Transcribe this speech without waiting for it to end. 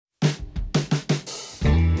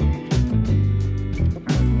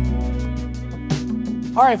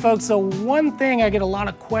All right, folks, so one thing I get a lot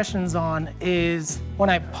of questions on is when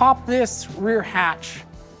I pop this rear hatch,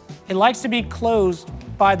 it likes to be closed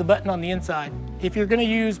by the button on the inside. If you're gonna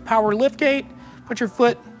use Power Liftgate, put your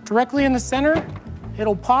foot directly in the center,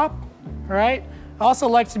 it'll pop, all right? It also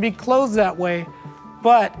likes to be closed that way,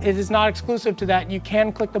 but it is not exclusive to that. You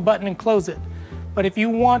can click the button and close it. But if you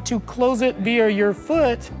want to close it via your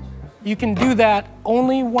foot, you can do that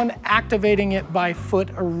only when activating it by foot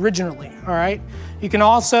originally, all right? You can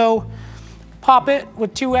also pop it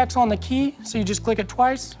with 2X on the key, so you just click it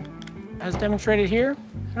twice, as demonstrated here,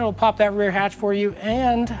 and it'll pop that rear hatch for you.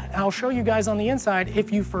 And I'll show you guys on the inside,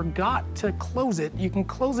 if you forgot to close it, you can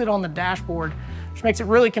close it on the dashboard, which makes it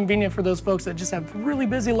really convenient for those folks that just have a really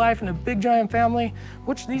busy life and a big giant family,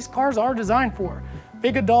 which these cars are designed for.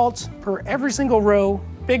 Big adults per every single row,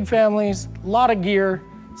 big families, a lot of gear.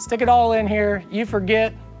 Stick it all in here, you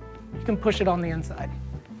forget, you can push it on the inside.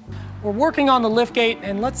 We're working on the liftgate,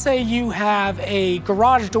 and let's say you have a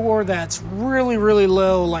garage door that's really, really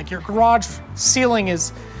low, like your garage ceiling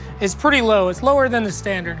is pretty low, it's lower than the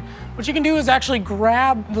standard. What you can do is actually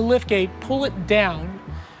grab the liftgate, pull it down,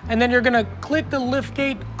 and then you're gonna click the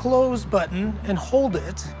liftgate close button and hold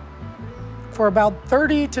it for about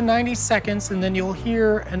 30 to 90 seconds, and then you'll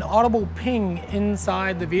hear an audible ping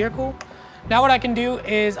inside the vehicle. Now what I can do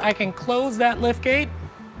is I can close that liftgate,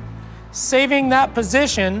 saving that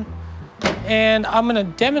position, and I'm gonna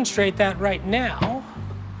demonstrate that right now.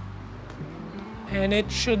 And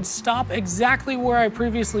it should stop exactly where I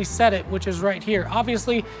previously set it, which is right here.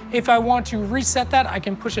 Obviously, if I want to reset that, I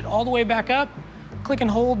can push it all the way back up, click and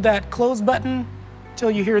hold that close button till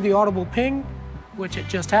you hear the audible ping, which it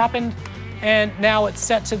just happened. And now it's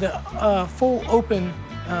set to the full open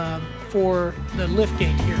for the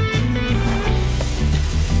liftgate here.